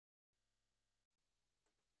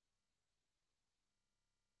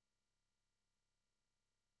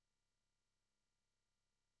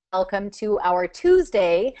welcome to our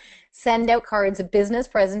Tuesday Send Out Cards business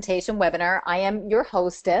presentation webinar. I am your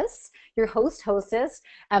hostess, hostess.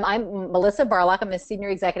 I'm Melissa Barlock. I'm a Senior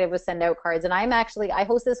Executive with Send Out Cards, and I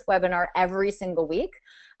host this webinar every single week.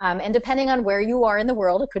 And depending on where you are in the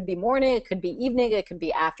world, it could be morning, it could be evening, it could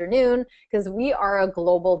be afternoon, because we are a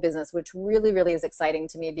global business, which really, really is exciting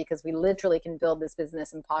to me because we literally can build this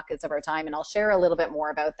business in pockets of our time, and I'll share a little bit more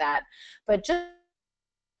about that. But just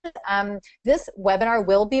this webinar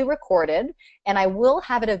will be recorded, and I will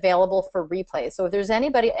have it available for replay. So if there's any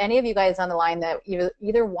of you guys on the line that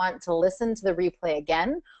either want to listen to the replay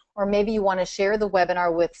again, or maybe you want to share the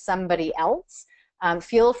webinar with somebody else,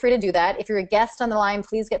 feel free to do that. If you're a guest on the line,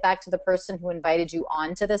 please get back to the person who invited you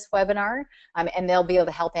onto this webinar, and they'll be able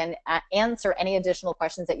to help answer any additional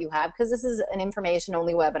questions that you have, because this is an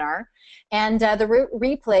information-only webinar. And the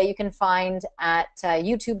replay you can find at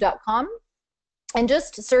youtube.com. And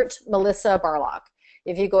just search Melissa Barlock.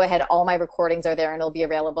 If you go ahead, all my recordings are there, and it'll be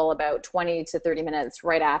available about 20 to 30 minutes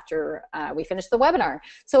right after we finish the webinar.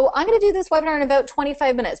 So I'm going to do this webinar in about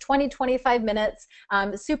 25 minutes, 25 minutes.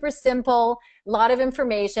 Super simple, a lot of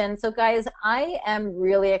information. So guys, I am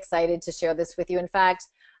really excited to share this with you. In fact,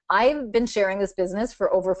 I've been sharing this business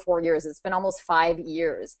for over 4 years. It's been almost 5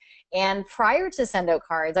 years. And prior to Send Out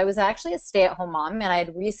Cards, I was actually a stay-at-home mom, and I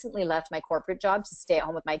had recently left my corporate job to stay at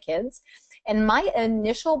home with my kids. And my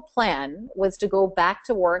initial plan was to go back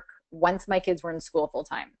to work once my kids were in school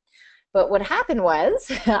full-time. But what happened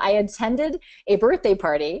was I attended a birthday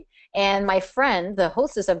party, and my friend, the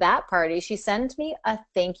hostess of that party, she sent me a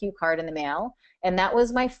thank you card in the mail. And that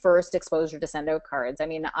was my first exposure to Send Out Cards. I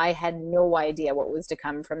mean, I had no idea what was to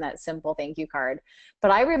come from that simple thank you card. But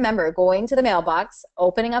I remember going to the mailbox,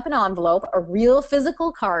 opening up an envelope, a real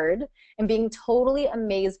physical card, and being totally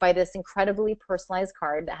amazed by this incredibly personalized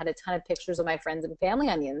card that had a ton of pictures of my friends and family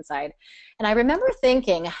on the inside. And I remember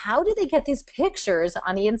thinking, how did they get these pictures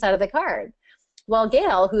on the inside of the card? Well,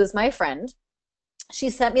 Gail, who is my friend, she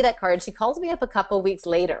sent me that card. She called me up a couple weeks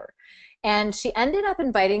later. And she ended up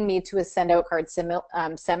inviting me to a Send Out Card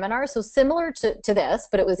seminar, so similar to this,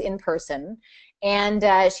 but it was in person.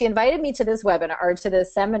 And she invited me to this webinar, or to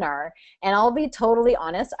this seminar, and I'll be totally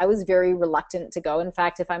honest, I was very reluctant to go. In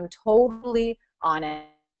fact, if I'm totally honest,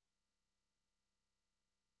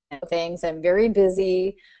 I'm very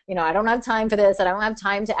busy, I don't have time for this, I don't have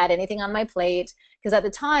time to add anything on my plate, because at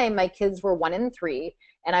the time my kids were 1 and 3,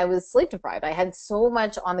 and I was sleep deprived. I had so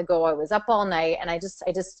much on the go. I was up all night, and I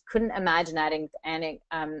just couldn't imagine adding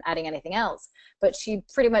anything else. But she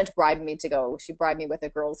pretty much bribed me to go. She bribed me with a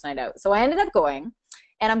girls' night out. So I ended up going,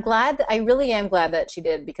 and I really am glad that she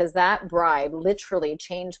did, because that bribe literally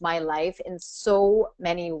changed my life in so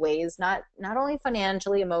many ways, not only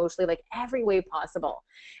financially, emotionally, like every way possible.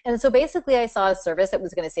 And so basically I saw a service that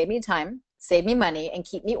was going to save me time, save me money, and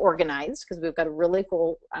keep me organized, because we've got a really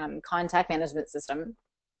cool contact management system.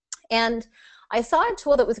 And I saw a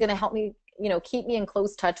tool that was going to help me, keep me in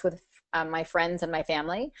close touch with my friends and my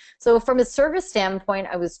family. So from a service standpoint,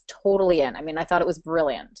 I was totally in. I mean, I thought it was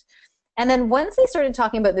brilliant. And then once they started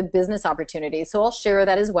talking about the business opportunity, so I'll share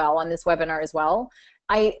that as well on this webinar as well,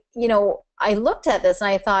 I looked at this and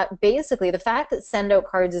I thought, basically, the fact that Send Out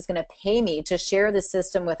Cards is going to pay me to share the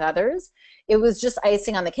system with others, it was just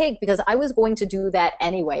icing on the cake, because I was going to do that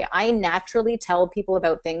anyway. I naturally tell people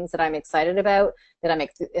about things that I'm excited about, that I'm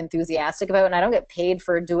enthusiastic about, and I don't get paid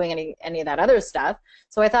for doing any of that other stuff.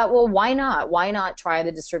 So I thought, well, why not? Why not try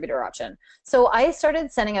the distributor option? So I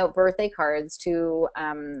started sending out birthday cards to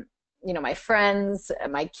my friends,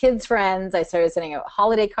 my kids' friends. I started sending out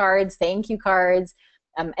holiday cards, thank you cards,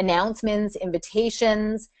 announcements,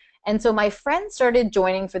 invitations. And so my friends started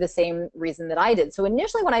joining for the same reason that I did. So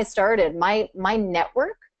initially when I started, my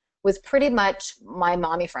network was pretty much my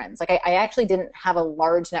mommy friends. Like I actually didn't have a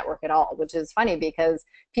large network at all, which is funny, because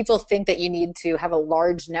people think that you need to have a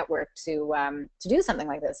large network to do something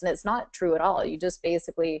like this. And it's not true at all. You just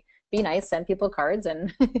basically be nice, send people cards,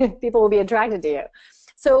 and people will be attracted to you.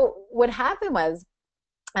 So what happened was,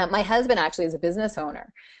 my husband actually is a business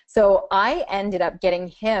owner. So I ended up getting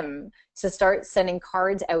him to start sending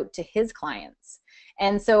cards out to his clients.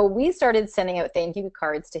 And so we started sending out thank you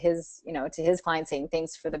cards to his, to his clients, saying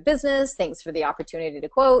thanks for the business, thanks for the opportunity to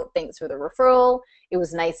quote, thanks for the referral, it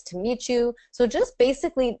was nice to meet you. So just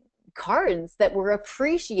basically cards that were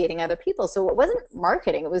appreciating other people. So it wasn't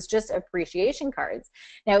marketing, it was just appreciation cards.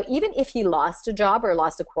 Now, even if he lost a job or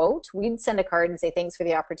lost a quote, we'd send a card and say thanks for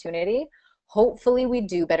the opportunity. Hopefully we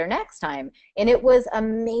do better next time. And it was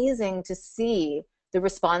amazing to see the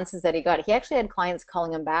responses that he got. He actually had clients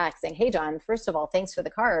calling him back saying, hey John, first of all, thanks for the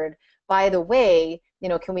card, by the way, you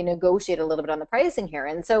know, can we negotiate a little bit on the pricing here?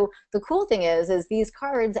 And so the cool thing is these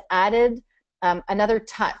cards added another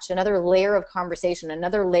touch, another layer of conversation,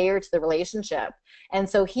 another layer to the relationship. And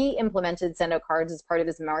so he implemented SendOutCards as part of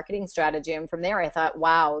his marketing strategy. And from there, I thought,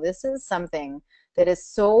 wow, this is something that is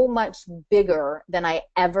so much bigger than I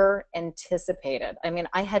ever anticipated. I mean,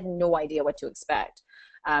 I had no idea what to expect.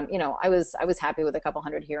 You know, I was happy with a couple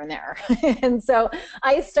hundred here and there, and so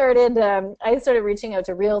I started reaching out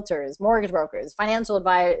to realtors, mortgage brokers, financial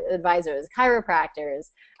advisors, chiropractors,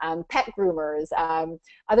 pet groomers,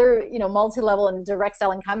 other, you know, multi-level and direct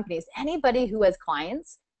selling companies. Anybody who has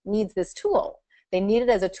clients needs this tool. They need it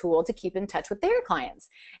as a tool to keep in touch with their clients.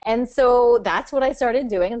 And so that's what I started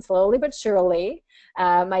doing, and slowly but surely,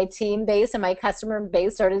 my team base and my customer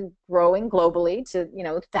base started growing globally to, you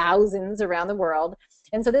know, thousands around the world.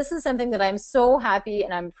 And so this is something that I'm so happy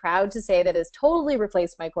and I'm proud to say that has totally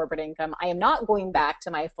replaced my corporate income. I am not going back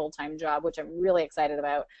to my full-time job, which I'm really excited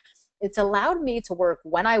about. It's allowed me to work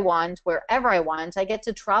when I want, wherever I want. I get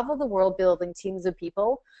to travel the world building teams of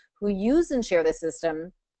people who use and share the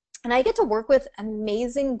system. And I get to work with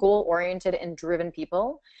amazing goal-oriented and driven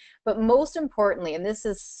people. But most importantly, and this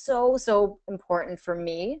is so, so important for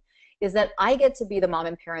me, is that I get to be the mom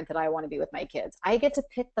and parent that I want to be with my kids. I get to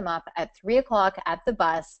pick them up at 3 o'clock at the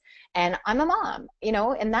bus, and I'm a mom, you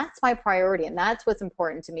know, and that's my priority, and that's what's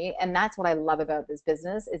important to me, and that's what I love about this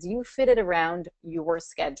business, is you fit it around your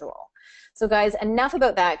schedule. So guys, enough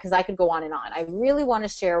about that, because I could go on and on. I really want to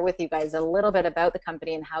share with you guys a little bit about the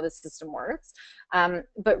company and how the system works.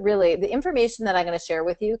 But really, the information that I'm going to share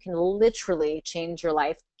with you can literally change your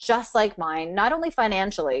life, just like mine, not only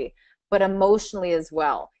financially, but emotionally as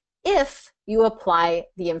well, if you apply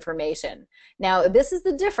the information. Now, this is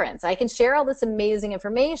the difference. I can share all this amazing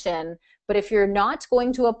information, but if you're not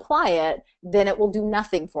going to apply it, then it will do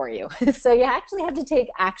nothing for you. So you actually have to take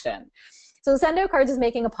action. So SendOutCards is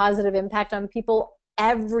making a positive impact on people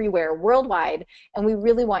everywhere, worldwide, and we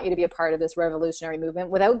really want you to be a part of this revolutionary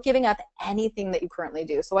movement without giving up anything that you currently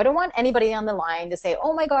do. So I don't want anybody on the line to say,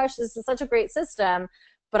 oh my gosh, this is such a great system,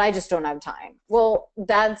 but I just don't have time. Well,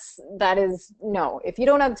 that is no. If you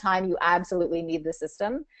don't have time, you absolutely need the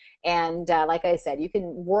system. And like I said, you can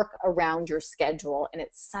work around your schedule, and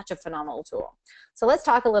it's such a phenomenal tool. So let's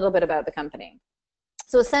talk a little bit about the company.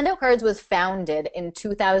 So SendOutCards was founded in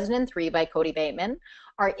 2003 by Cody Bateman.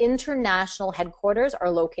 Our international headquarters are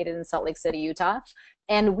located in Salt Lake City, Utah,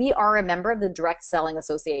 and we are a member of the Direct Selling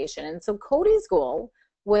Association. And so Cody's goal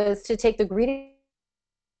was to take the greeting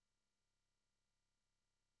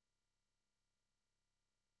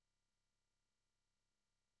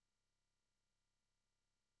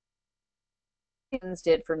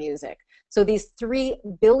did for music. So these $3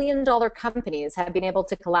 billion companies have been able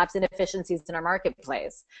to collapse inefficiencies in our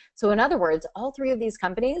marketplace. So in other words, all three of these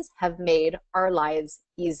companies have made our lives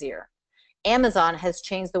easier. Amazon has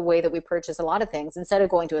changed the way that we purchase a lot of things. Instead of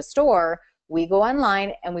going to a store, we go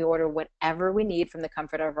online and we order whatever we need from the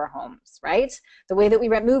comfort of our homes, right? The way that we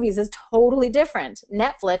rent movies is totally different.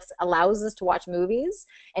 Netflix allows us to watch movies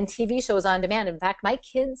and TV shows on demand. In fact, my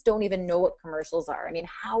kids don't even know what commercials are. I mean,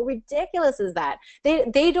 how ridiculous is that?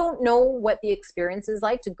 They don't know what the experience is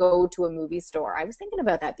like to go to a movie store. I was thinking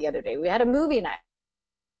about that the other day. We had a movie night.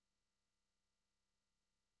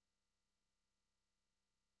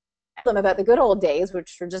 Them about the good old days,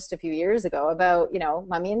 which were just a few years ago, about, you know,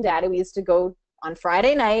 mommy and daddy, we used to go on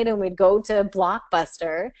Friday night and we'd go to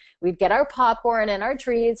Blockbuster, we'd get our popcorn and our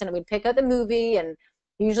treats, and we'd pick out the movie, and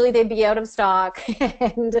usually they'd be out of stock,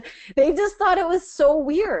 and they just thought it was so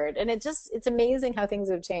weird. And it's amazing how things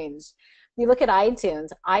have changed. You look at iTunes.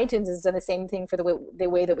 iTunes has done the same thing for the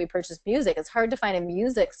way that we purchase music. It's hard to find a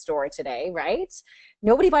music store today, right?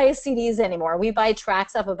 Nobody buys CDs anymore. We buy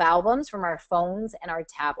tracks off of albums from our phones and our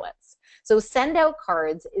tablets. So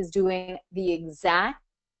SendOutCards is doing the exact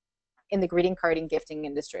in the greeting card and gifting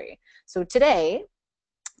industry. So today,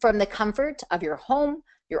 from the comfort of your home,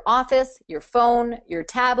 your office, your phone, your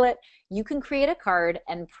tablet, you can create a card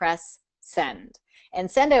and press send. And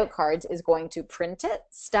SendOutCards is going to print it,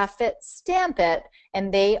 stuff it, stamp it,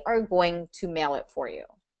 and they are going to mail it for you.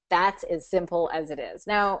 That's as simple as it is.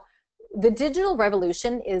 Now, the digital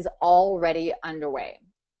revolution is already underway.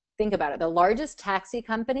 Think about it. The largest taxi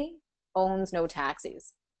company owns no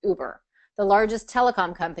taxis, Uber. The largest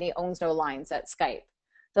telecom company owns no lines, that's Skype.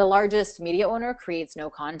 The largest media owner creates no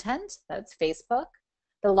content, that's Facebook.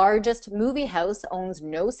 The largest movie house owns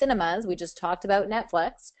no cinemas, we just talked about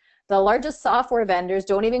Netflix. The largest software vendors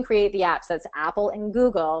don't even create the apps, that's Apple and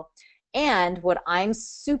Google. And what I'm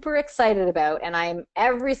super excited about, and I'm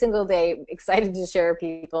every single day excited to share with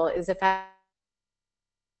people, is the fact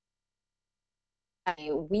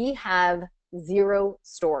we have 0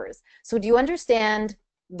 stores. So do you understand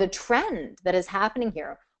the trend that is happening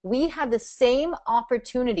here? We have the same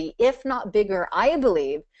opportunity, if not bigger, I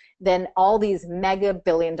believe, than all these mega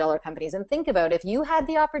billion-dollar companies. And think about, if you had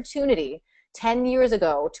the opportunity 10 years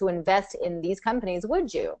ago to invest in these companies,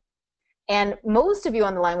 would you? And most of you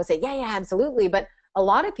on the line would say, yeah, absolutely. But a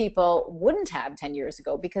lot of people wouldn't have 10 years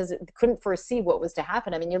ago because they couldn't foresee what was to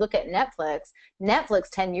happen. I mean, you look at Netflix. Netflix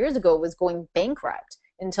 10 years ago was going bankrupt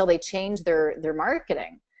until they changed their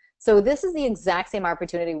marketing. So this is the exact same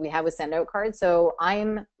opportunity we have with SendOutCards. So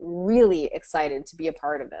I'm really excited to be a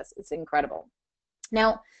part of this. It's incredible.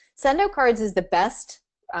 Now, SendOutCards is the best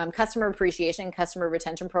customer appreciation, customer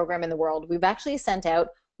retention program in the world. We've actually sent out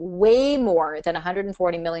way more than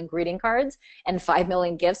 140 million greeting cards and 5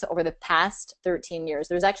 million gifts over the past 13 years.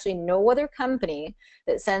 There's actually no other company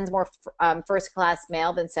that sends more first-class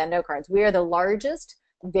mail than SendOutCards. We are the largest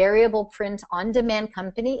variable print on-demand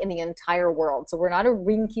company in the entire world. So we're not a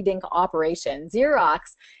rinky-dink operation. Xerox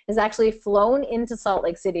has actually flown into Salt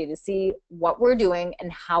Lake City to see what we're doing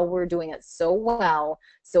and how we're doing it so well,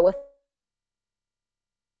 so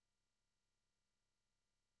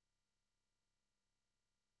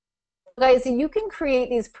guys, you can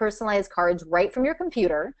create these personalized cards right from your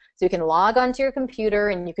computer. So you can log onto your computer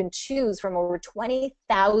and you can choose from over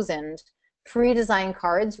 20,000 pre-designed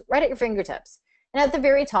cards right at your fingertips. And at the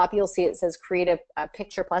very top, you'll see it says create a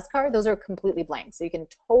picture plus card. Those are completely blank. So you can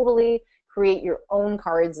totally create your own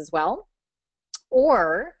cards as well.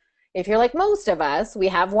 Or if you're like most of us, we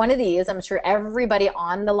have one of these. I'm sure everybody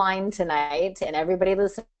on the line tonight and everybody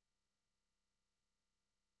listening,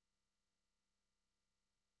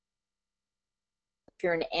 if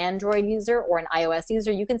you're an Android user or an iOS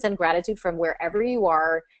user, you can send gratitude from wherever you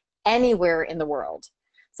are, anywhere in the world.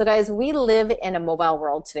 So guys, we live in a mobile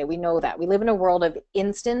world today. We know that. We live in a world of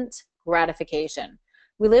instant gratification.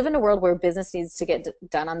 We live in a world where business needs to get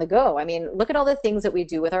done on the go. I mean, look at all the things that we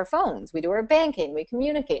do with our phones. We do our banking, we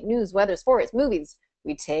communicate, news, weather, sports, movies.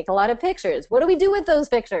 We take a lot of pictures. What do we do with those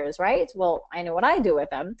pictures, right? Well, I know what I do with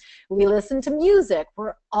them. We listen to music.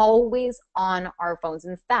 We're always on our phones.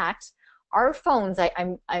 In fact, our phones,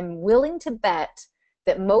 I'm willing to bet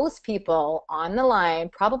that most people on the line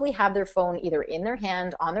probably have their phone either in their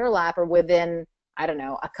hand, on their lap, or within, I don't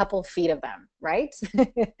know, a couple feet of them, right?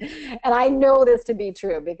 And I know this to be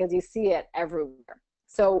true because you see it everywhere.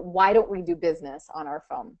 So why don't we do business on our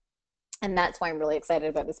phone? And that's why I'm really excited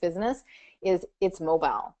about this business, is it's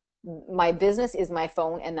mobile. My business is my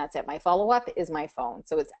phone, and that's it. My follow-up is my phone.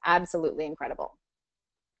 So it's absolutely incredible.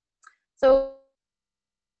 So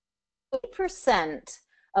 8%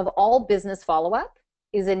 of all business follow-up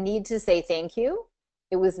is a need to say thank you,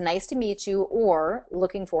 it was nice to meet you, or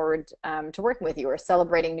looking forward to working with you, or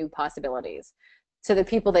celebrating new possibilities to the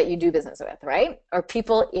people that you do business with, right? Or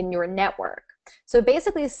people in your network. So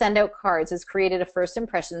basically, SendOutCards has created a first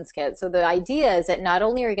impressions kit. So the idea is that not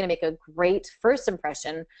only are you going to make a great first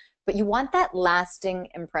impression, but you want that lasting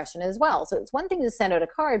impression as well. So it's one thing to send out a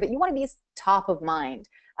card, but you want to be top of mind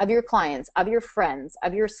of your clients, of your friends,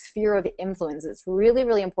 of your sphere of influence. It's really,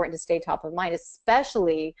 really important to stay top of mind,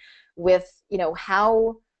 especially with, you know,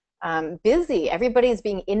 how busy everybody's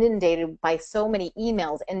being inundated by so many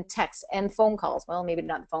emails and texts and phone calls. Well, maybe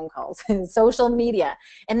not phone calls, social media.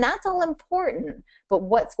 And that's all important. But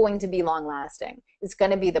what's going to be long lasting? It's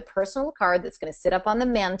going to be the personal card that's going to sit up on the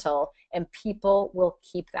mantle, and people will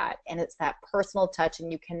keep that. And it's that personal touch,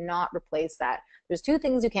 and you cannot replace that. There's two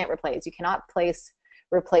things you can't replace. You cannot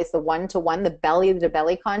replace the one-to-one, the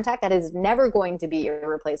belly-to-belly contact. That is never going to be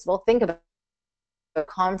irreplaceable. Think about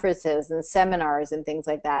conferences and seminars and things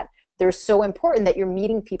like that. They're so important that you're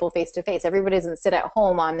meeting people face-to-face. Everybody doesn't sit at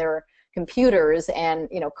home on their computers, and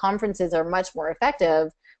you know, conferences are much more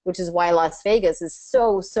effective, which is why Las Vegas is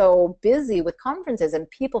so busy with conferences, and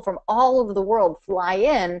people from all over the world fly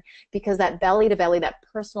in because that belly-to-belly, that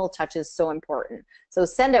personal touch is so important. So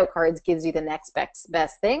SendOutCards gives you the next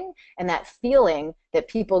best thing, and that feeling that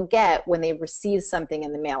people get when they receive something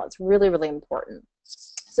in the mail. It's really, really important.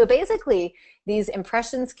 So basically, these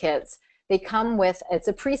impressions kits, they come with, it's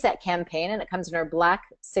a preset campaign, and it comes in our black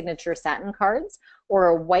signature satin cards or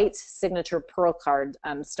a white signature pearl card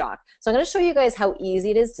stock. So I'm going to show you guys how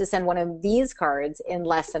easy it is to send one of these cards in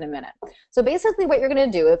less than a minute. So basically what you're going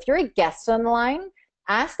to do, if you're a guest on the line,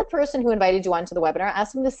 ask the person who invited you onto the webinar,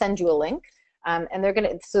 ask them to send you a link, and they're going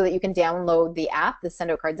to, so that you can download the app, the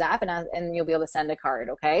SendOutCards app, and you'll be able to send a card,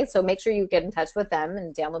 okay? So make sure you get in touch with them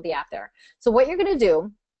and download the app there. So what you're going to do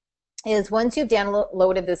is once you've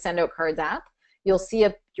downloaded the SendOutCards app, you'll see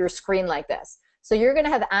your screen like this. So you're going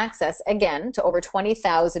to have access, again, to over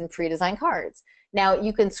 20,000 pre-designed cards. Now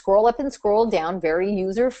you can scroll up and scroll down, very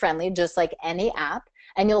user-friendly, just like any app.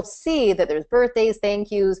 And you'll see that there's birthdays,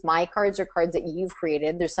 thank yous, my cards are cards that you've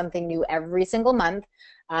created. There's something new every single month.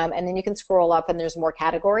 And then you can scroll up and there's more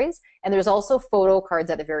categories. And there's also photo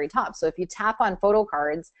cards at the very top. So if you tap on photo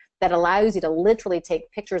cards, that allows you to literally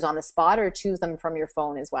take pictures on the spot or choose them from your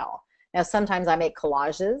phone as well. Now, sometimes I make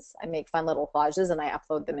collages. I make fun little collages and I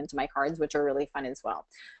upload them into my cards, which are really fun as well.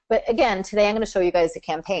 But again, today I'm going to show you guys the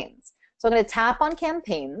campaigns. So I'm going to tap on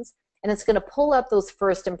campaigns, and it's going to pull up those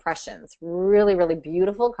first impressions. Really, really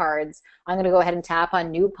beautiful cards. I'm going to go ahead and tap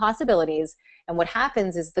on new possibilities, and what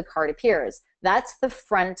happens is the card appears. That's the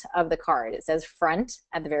front of the card. It says front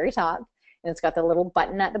at the very top, and it's got the little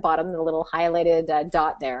button at the bottom, the little highlighted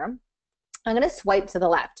dot there. I'm going to swipe to the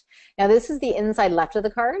left. Now this is the inside left of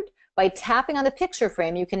the card. By tapping on the picture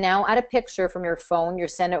frame, you can now add a picture from your phone, your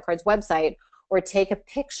SendOutCards website, or take a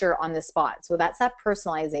picture on the spot. So that's that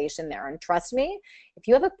personalization there. And trust me, if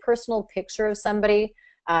you have a personal picture of somebody,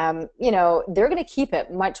 you know, they're going to keep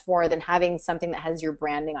it much more than having something that has your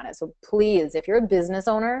branding on it. So please, if you're a business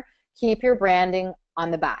owner, keep your branding on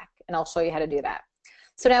the back, and I'll show you how to do that.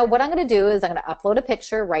 So now what I'm going to do is I'm going to upload a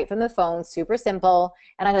picture right from the phone, super simple,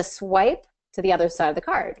 and I'm going to swipe to the other side of the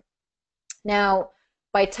card. Now,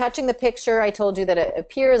 by touching the picture, I told you that it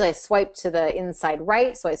appears. I swipe to the inside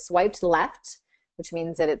right, so I swiped left, which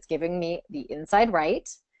means that it's giving me the inside right.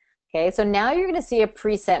 Okay, so now you're going to see a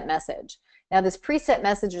preset message. Now this preset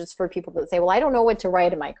message is for people that say, well, I don't know what to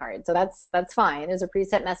write in my card. So that's fine. There's a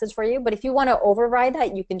preset message for you. But if you want to override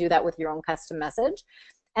that, you can do that with your own custom message.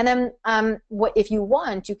 And then if you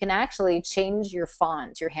want, you can actually change your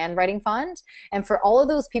font, your handwriting font. And for all of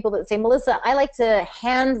those people that say, Melissa, I like to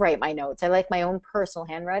handwrite my notes. I like my own personal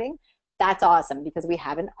handwriting. That's awesome, because we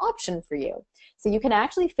have an option for you. So you can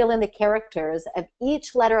actually fill in the characters of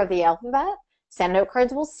each letter of the alphabet.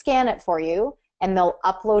 SendOutCards will scan it for you, and they'll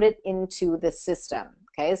upload it into the system.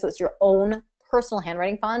 Okay, so it's your own personal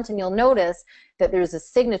handwriting font, and you'll notice that there's a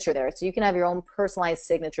signature there, so you can have your own personalized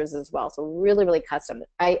signatures as well. So really, really custom.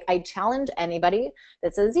 I challenge anybody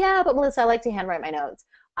that says, yeah, but Melissa, I like to handwrite my notes.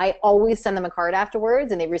 I always send them a card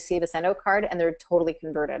afterwards, and they receive a SendOut card, and they're totally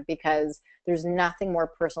converted, because there's nothing more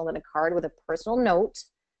personal than a card with a personal note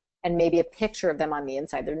and maybe a picture of them on the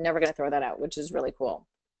inside. They're never going to throw that out, which is really cool.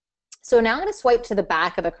 So now I'm going to swipe to the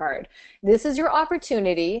back of the card. This is your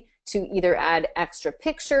opportunity to either add extra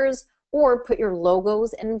pictures or put your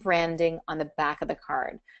logos and branding on the back of the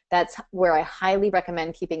card. That's where I highly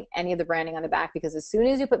recommend keeping any of the branding on the back, because as soon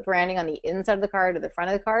as you put branding on the inside of the card or the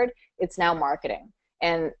front of the card, it's now marketing.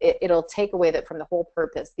 And it'll take away from the whole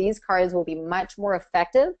purpose. These cards will be much more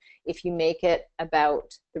effective if you make it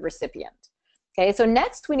about the recipient. Okay, so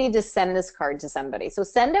next we need to send this card to somebody. So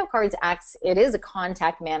SendOutCards acts, it is a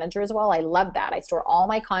contact manager as well. I love that. I store all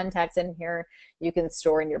my contacts in here. You can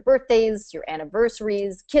store in your birthdays, your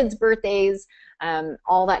anniversaries, kids' birthdays,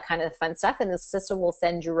 all that kind of fun stuff. And the system will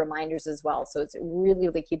send you reminders as well. So it really,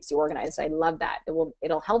 really keeps you organized. I love that.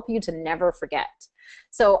 It'll help you to never forget.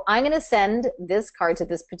 So I'm going to send this card to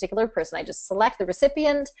this particular person. I just select the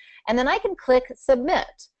recipient, and then I can click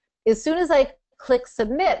submit. As soon as I click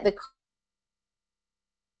submit,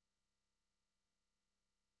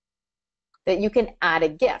 that you can add a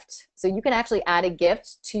gift. So you can actually add a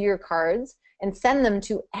gift to your cards and send them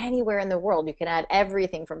to anywhere in the world. You can add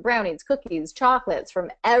everything from brownies, cookies, chocolates, from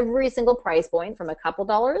every single price point, from a couple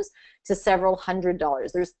dollars to several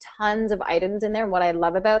 $100s. There's tons of items in there. What I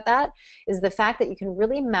love about that is the fact that you can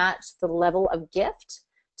really match the level of gift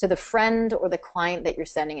to the friend or the client that you're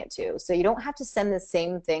sending it to. So you don't have to send the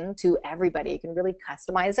same thing to everybody. You can really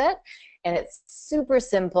customize it, and it's super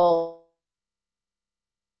simple.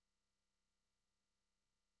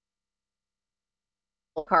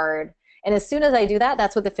 Card, and as soon as I do that,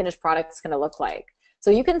 that's what the finished product is going to look like.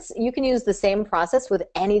 So you can use the same process with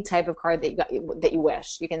any type of card that you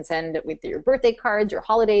wish. You can send it with your birthday cards, your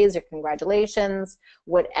holidays, your congratulations,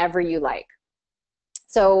 whatever you like.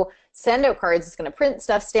 So SendOutCards is going to print,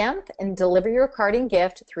 stuff, stamp, and deliver your card and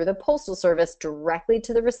gift through the postal service directly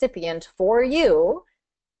to the recipient for you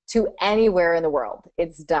to anywhere in the world.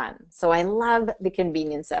 It's done. So I love the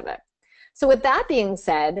convenience of it. So with that being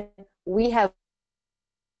said, we have,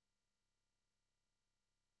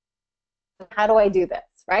 how do I do this,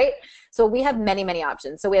 right? So we have many, many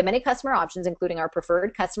options. So we have many customer options, including our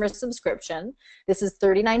preferred customer subscription. This is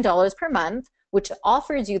 $39 per month, which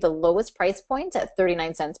offers you the lowest price point at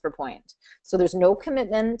 39 cents per point. So there's no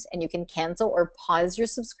commitment, and you can cancel or pause your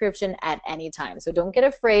subscription at any time. So don't get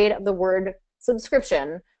afraid of the word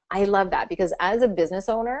subscription. I love that, because as a business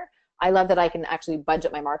owner, I love that I can actually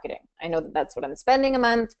budget my marketing. I know that that's what I'm spending a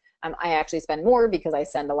month. I actually spend more because I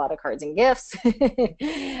send a lot of cards and gifts,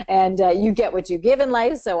 and you get what you give in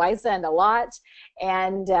life, so I send a lot,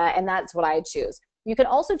 and that's what I choose. You can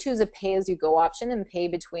also choose a pay-as-you-go option and pay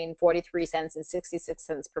between 43 cents and 66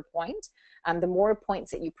 cents per point. The more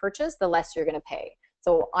points that you purchase, the less you're going to pay.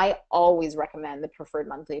 So I always recommend the preferred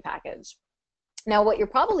monthly package. Now, what you're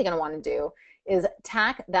probably going to want to do is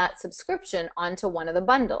tack that subscription onto one of the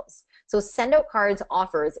bundles. So SendOutCards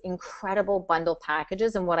offers incredible bundle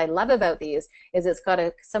packages, and what I love about these is it's got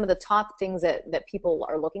some of the top things that people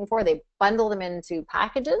are looking for. They bundle them into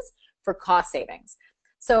packages for cost savings.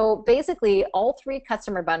 So basically, all 3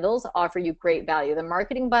 customer bundles offer you great value. The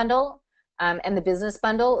marketing bundle and the business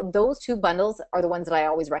bundle, those 2 bundles are the ones that I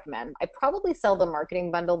always recommend. I probably sell the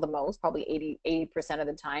marketing bundle the most, probably 80% of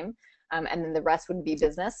the time, and then the rest would be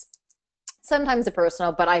business. Sometimes the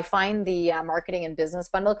personal, but I find the marketing and business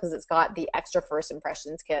bundle because it's got the extra first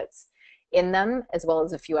impressions kits in them, as well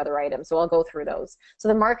as a few other items. So I'll go through those. So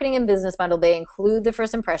the marketing and business bundle, they include the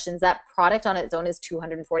first impressions. That product on its own is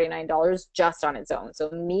 $249 just on its own. So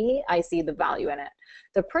I see the value in it.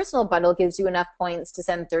 The personal bundle gives you enough points to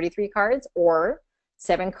send 33 cards or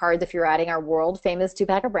 7 cards if you're adding our world famous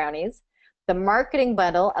 2-pack of brownies. The marketing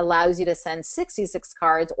bundle allows you to send 66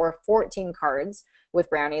 cards or 14 cards with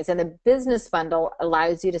brownies, and the business bundle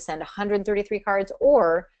allows you to send 133 cards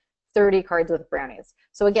or 30 cards with brownies.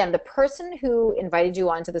 So again, the person who invited you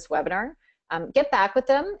onto this webinar, get back with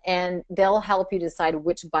them and they'll help you decide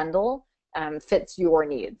which bundle fits your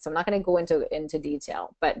needs. So I'm not going to go into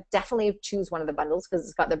detail, but definitely choose one of the bundles because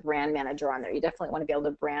it's got the brand manager on there. You definitely want to be able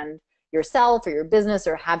to brand yourself or your business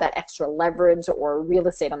or have that extra leverage or real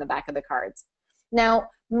estate on the back of the cards. Now,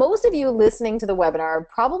 most of you listening to the webinar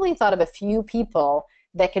probably thought of a few people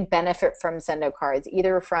that could benefit from SendOutCards,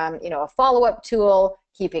 either from a follow-up tool,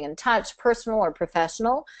 keeping in touch, personal or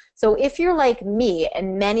professional. So if you're like me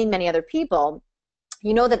and many, many other people,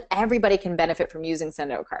 you know that everybody can benefit from using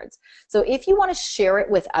SendOutCards. So if you want to share it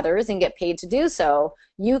with others and get paid to do so,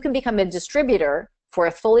 you can become a distributor for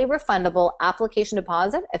a fully refundable application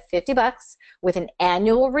deposit of $50 with an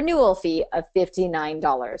annual renewal fee of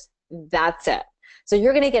 $59. That's it. So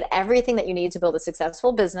you're going to get everything that you need to build a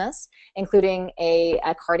successful business, including a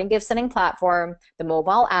card and gift sending platform, the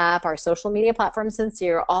mobile app, our social media platform,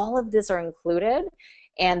 Sincere. All of this are included,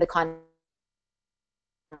 and the content,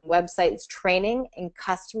 websites, training, and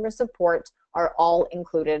customer support are all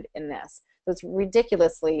included in this. So it's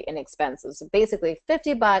ridiculously inexpensive. So basically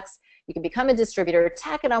 $50, you can become a distributor,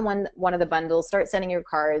 tack it on one of the bundles, start sending your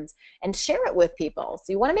cards, and share it with people.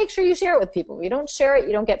 So you want to make sure you share it with people. If you don't share it,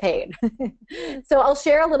 you don't get paid. So I'll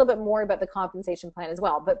share a little bit more about the compensation plan as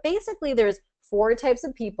well. But basically there's 4 types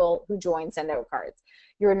of people who join SendOutCards.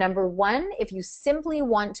 You're number 1 if you simply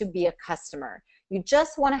want to be a customer. You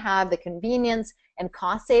just want to have the convenience and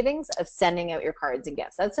cost savings of sending out your cards and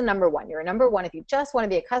gifts. That's a number 1. You're a number 1 if you just want to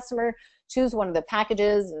be a customer, choose one of the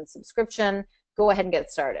packages and subscription, go ahead and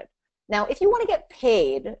get started. Now, if you want to get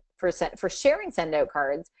paid for sharing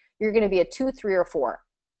SendOutCards, you're going to be a 2, 3, or 4.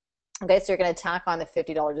 Okay, so you're going to tack on the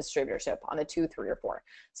 $50 distributorship on the 2, 3, or 4.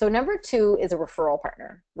 So number 2 is a referral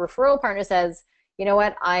partner. Referral partner says, you know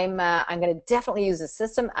what, I'm going to definitely use the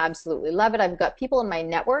system, absolutely love it. I've got people in my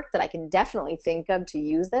network that I can definitely think of to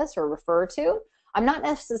use this or refer to. I'm not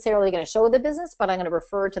necessarily going to show the business, but I'm going to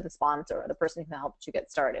refer to the sponsor or the person who helped you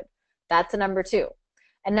get started. That's a number 2.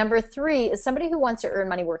 And number 3 is somebody who wants to earn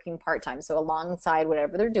money working part-time, so alongside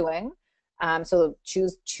whatever they're doing. So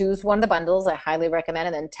choose one of the bundles, I highly recommend,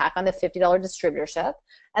 and then tack on the $50 distributorship.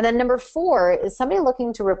 And then number 4 is somebody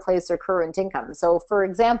looking to replace their current income. So for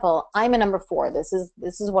example, I'm a number 4. This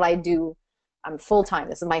is what I do full-time.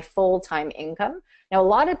 This is my full-time income. Now a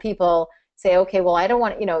lot of people say, okay, well I don't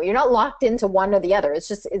want, you're not locked into one or the other.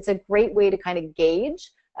 It's a great way to kind of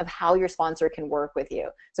gauge of how your sponsor can work with you.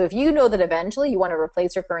 So if you know that eventually you want to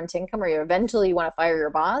replace your current income or eventually you want to fire your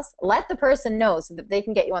boss, let the person know so that they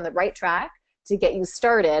can get you on the right track to get you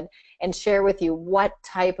started and share with you what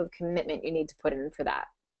type of commitment you need to put in for that.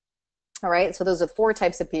 All right, so those are 4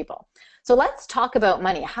 types of people. So let's talk about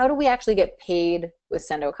money. How do we actually get paid with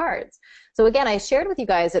SendOutCards? So again, I shared with you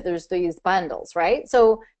guys that there's these bundles, right?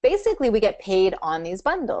 So basically we get paid on these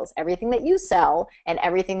bundles, everything that you sell and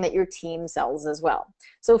everything that your team sells as well.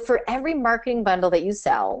 So for every marketing bundle that you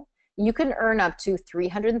sell, you can earn up to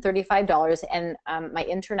 $335, and my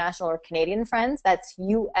international or Canadian friends, that's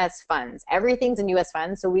US funds. Everything's in US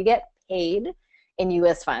funds, so we get paid in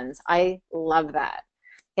US funds. I love that.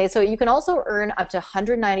 Okay, so you can also earn up to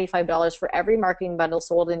 $195 for every marketing bundle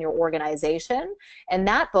sold in your organization, and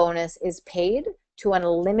that bonus is paid to an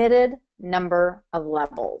unlimited number of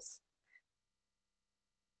levels.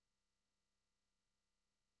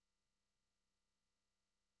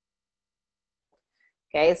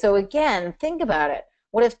 Okay, so again, think about it.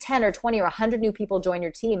 What if 10 or 20 or 100 new people join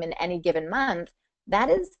your team in any given month? That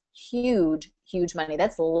is huge, huge money.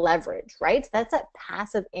 That's leverage, right? That's that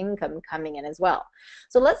passive income coming in as well.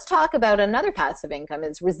 So let's talk about another passive income,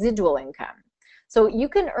 is residual income. So you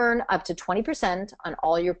can earn up to 20% on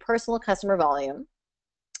all your personal customer volume,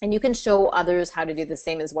 and you can show others how to do the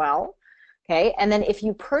same as well. Okay, and then if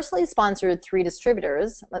you personally sponsored 3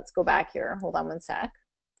 distributors, let's go back here, hold on one sec.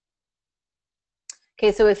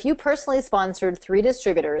 Okay, so if you personally sponsored 3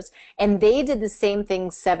 distributors and they did the same thing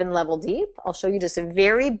 7 level deep, I'll show you just a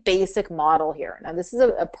very basic model here. Now this is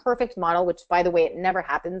a perfect model, which by the way, it never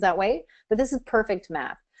happens that way, but this is perfect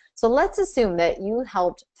math. So let's assume that you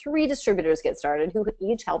helped 3 distributors get started who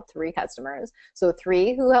each helped 3 customers. So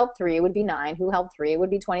 3 who helped 3 would be 9, who helped 3 would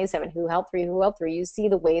be 27, who helped 3, who helped 3. You see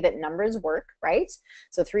the way that numbers work, right?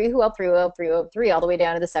 So 3 who helped 3, who helped 3, who helped 3, all the way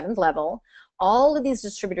down to the 7th level. All of these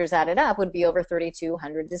distributors added up would be over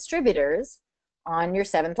 3,200 distributors on your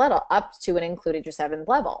 7th level, up to and included your 7th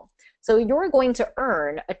level. So you're going to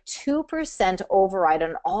earn a 2% override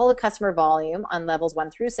on all the customer volume on levels 1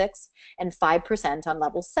 through 6 and 5% on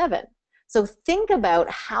level 7. So think about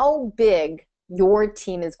how big your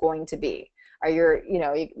team is going to be. Are your,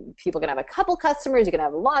 people going to have a couple customers, you're going to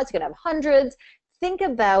have lots, you're going to have hundreds. Think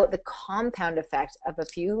about the compound effect of a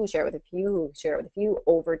few who share with a few who share with a few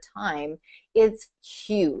over time. It's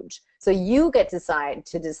huge. So you get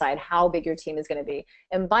to decide how big your team is going to be.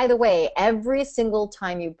 And by the way, every single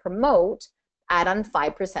time you promote, add on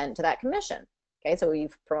 5% to that commission. Okay, so you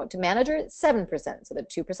promote to manager, it's 7%. So the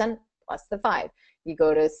 2% plus the 5. You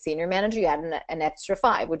go to senior manager, you add an extra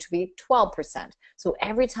 5, which would be 12%. So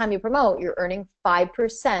every time you promote, you're earning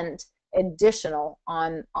 5% additional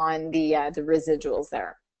on the residuals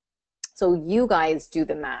there. So you guys do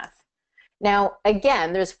the math. Now,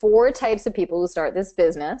 again, there's 4 types of people who start this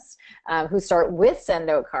business, who start with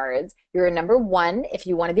SendOutCards. You're a number 1 if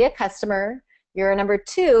you want to be a customer. You're a number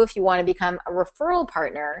 2 if you want to become a referral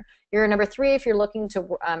partner. You're a number 3 if you're looking to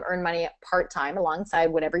earn money part-time alongside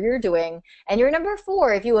whatever you're doing. And you're number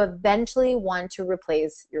 4 if you eventually want to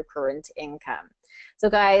replace your current income. So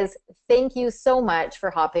guys, thank you so much for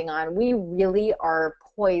hopping on. We really are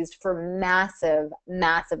poised for massive,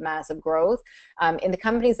 massive, massive growth in the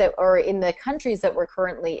companies that, or in the countries that we're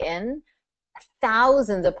currently in.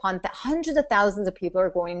 Thousands upon hundreds of thousands of people are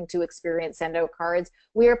going to experience SendOutCards.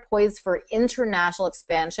 We are poised for international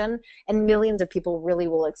expansion, and millions of people really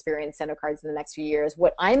will experience SendOutCards in the next few years.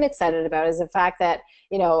 What I'm excited about is the fact that,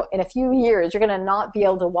 in a few years, you're going to not be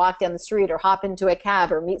able to walk down the street or hop into a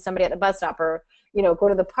cab or meet somebody at the bus stop or go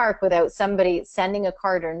to the park without somebody sending a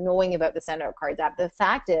card or knowing about the SendOutCards app. The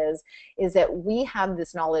fact is that we have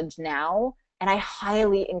this knowledge now, and I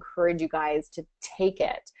highly encourage you guys to take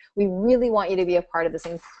it. We really want you to be a part of this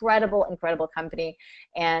incredible, incredible company.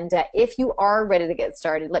 And if you are ready to get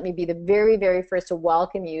started, let me be the very, very first to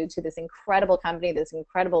welcome you to this incredible company, this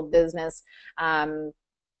incredible business.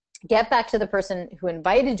 Get back to the person who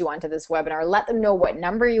invited you onto this webinar. Let them know what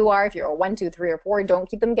number you are. If you're a 1, 2, 3, or 4, don't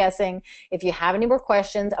keep them guessing. If you have any more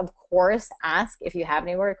questions, of course, ask. If you have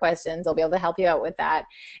any more questions, I'll be able to help you out with that.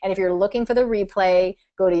 And if you're looking for the replay,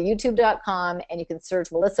 go to youtube.com and you can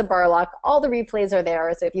search Melissa Barlock. All the replays are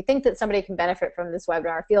there. So if you think that somebody can benefit from this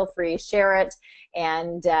webinar, feel free, share it,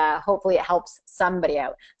 and hopefully it helps somebody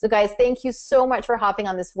out. So guys, thank you so much for hopping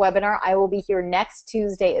on this webinar. I will be here next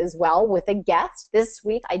Tuesday as well with a guest. This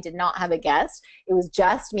week I did not have a guest. It was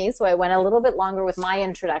just me, so I went a little bit longer with my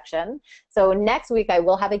introduction. So next week I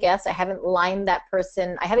will have a guest. I haven't lined that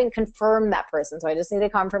person. I haven't confirmed that person, so I just need a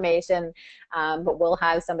confirmation. But we'll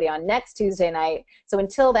have somebody on next Tuesday night. So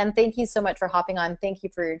until then, thank you so much for hopping on. Thank you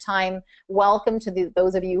for your time. Welcome to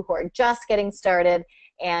those of you who are just getting started,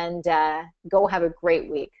 and go have a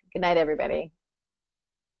great week. Good night, everybody.